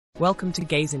Welcome to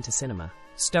Gaze into Cinema,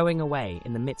 stowing away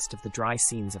in the midst of the dry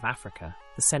scenes of Africa,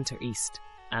 the Center East,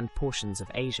 and portions of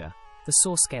Asia. The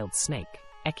saw-scaled snake,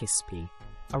 Echisp,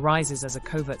 arises as a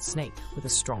covert snake with a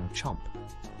strong chomp.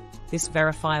 This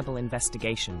verifiable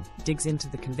investigation digs into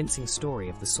the convincing story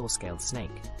of the saw-scaled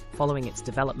snake, following its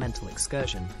developmental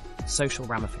excursion, social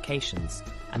ramifications,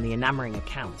 and the enamoring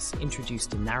accounts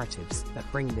introduced in narratives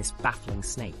that bring this baffling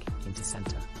snake into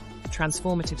center.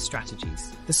 Transformative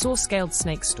strategies. The saw-scaled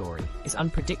snake story is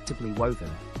unpredictably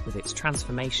woven with its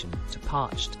transformation to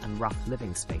parched and rough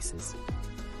living spaces.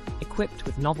 Equipped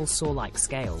with novel saw-like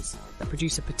scales that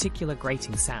produce a particular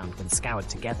grating sound when scoured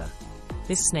together,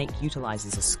 this snake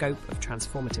utilizes a scope of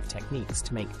transformative techniques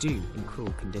to make do in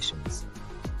cruel conditions.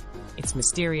 Its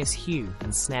mysterious hue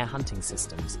and snare hunting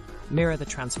systems mirror the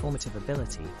transformative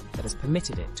ability that has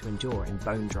permitted it to endure in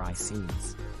bone-dry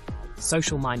scenes.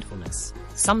 Social mindfulness.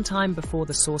 Sometime before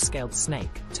the saw-scaled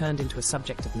snake turned into a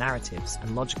subject of narratives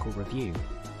and logical review,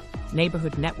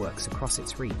 neighborhood networks across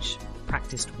its reach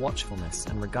practiced watchfulness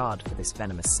and regard for this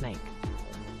venomous snake.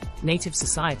 Native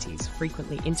societies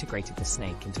frequently integrated the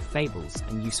snake into fables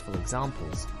and useful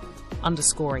examples,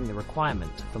 underscoring the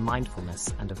requirement for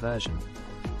mindfulness and aversion.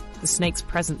 The snake's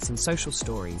presence in social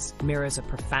stories mirrors a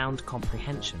profound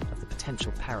comprehension of the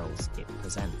potential perils it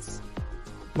presents.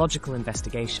 Logical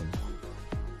investigation.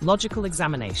 Logical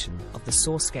examination of the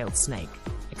saw-scaled snake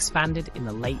expanded in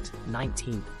the late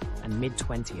 19th and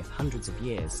mid-20th hundreds of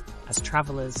years as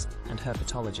travelers and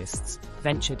herpetologists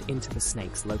ventured into the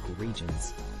snake's local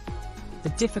regions. The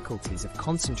difficulties of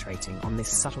concentrating on this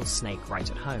subtle snake right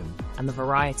at home and the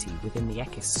variety within the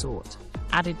Echis sort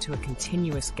added to a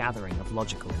continuous gathering of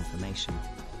logical information.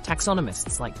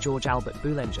 Taxonomists like George Albert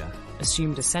Boulanger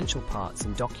assumed essential parts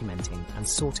in documenting and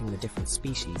sorting the different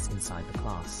species inside the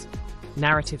class.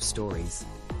 Narrative stories.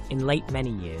 In many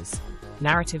years,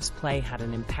 narratives play had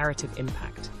an imperative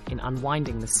impact in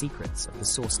unwinding the secrets of the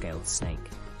saw-scaled snake.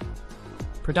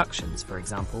 Productions, for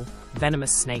example,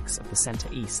 Venomous Snakes of the Center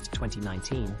East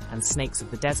 2019 and Snakes of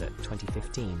the Desert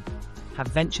 2015, have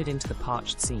ventured into the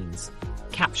parched scenes,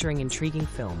 capturing intriguing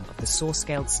film of the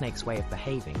saw-scaled snake's way of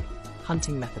behaving,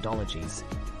 hunting methodologies,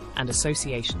 and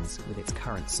associations with its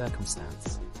current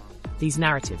circumstance. These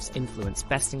narratives influence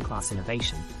best-in-class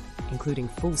innovation, including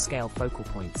full-scale focal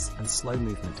points and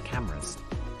slow-movement cameras,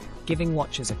 giving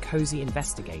watchers a cozy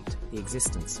investigate the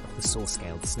existence of the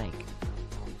saw-scaled snake.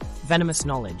 Venomous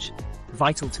knowledge,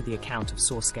 vital to the account of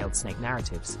saw-scaled snake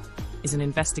narratives, is an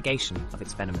investigation of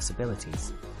its venomous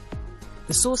abilities.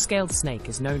 The saw-scaled snake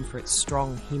is known for its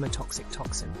strong hemotoxic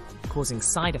toxin, causing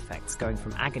side effects going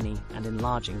from agony and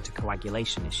enlarging to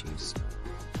coagulation issues.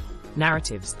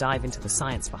 Narratives dive into the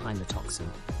science behind the toxin,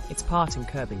 its part in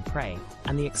curbing prey,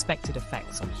 and the expected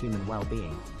effects on human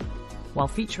well-being. While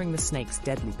featuring the snake's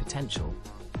deadly potential,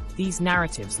 these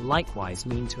narratives likewise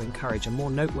mean to encourage a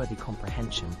more noteworthy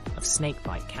comprehension of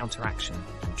snakebite counteraction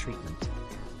and treatment.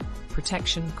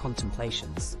 Protection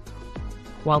contemplations.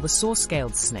 While the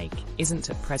saw-scaled snake isn't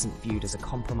at present viewed as a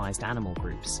compromised animal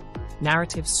group,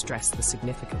 narratives stress the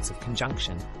significance of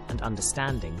conjunction and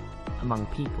understanding among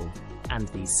people and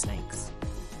these snakes.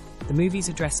 The movies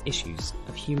address issues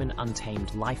of human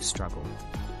untamed life struggle,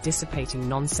 dissipating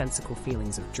nonsensical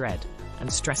feelings of dread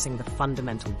and stressing the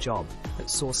fundamental job that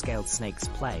saw-scaled snakes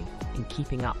play in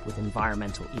keeping up with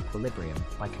environmental equilibrium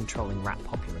by controlling rat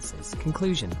populaces.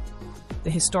 Conclusion.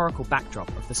 The historical backdrop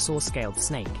of the saw-scaled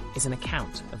snake is an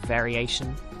account of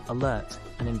variation, alert,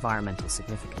 and environmental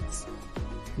significance.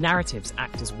 Narratives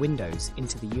act as windows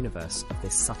into the universe of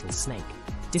this subtle snake,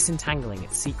 disentangling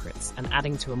its secrets and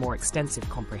adding to a more extensive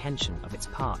comprehension of its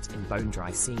part in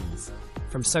bone-dry scenes.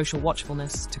 From social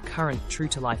watchfulness to current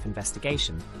true-to-life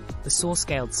investigation, the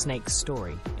saw-scaled snake's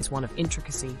story is one of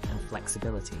intricacy and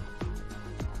flexibility.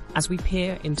 As we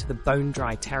peer into the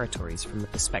bone-dry territories from the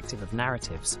perspective of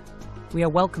narratives, we are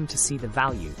welcome to see the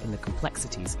value in the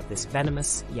complexities of this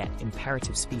venomous yet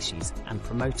imperative species and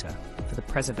promoter for the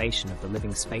preservation of the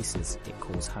living spaces it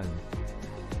calls home.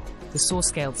 The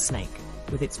saw-scaled snake,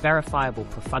 with its verifiable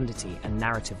profundity and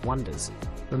narrative wonders,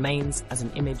 remains as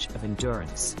an image of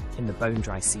endurance in the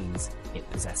bone-dry scenes it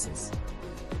possesses.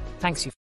 Thanks you.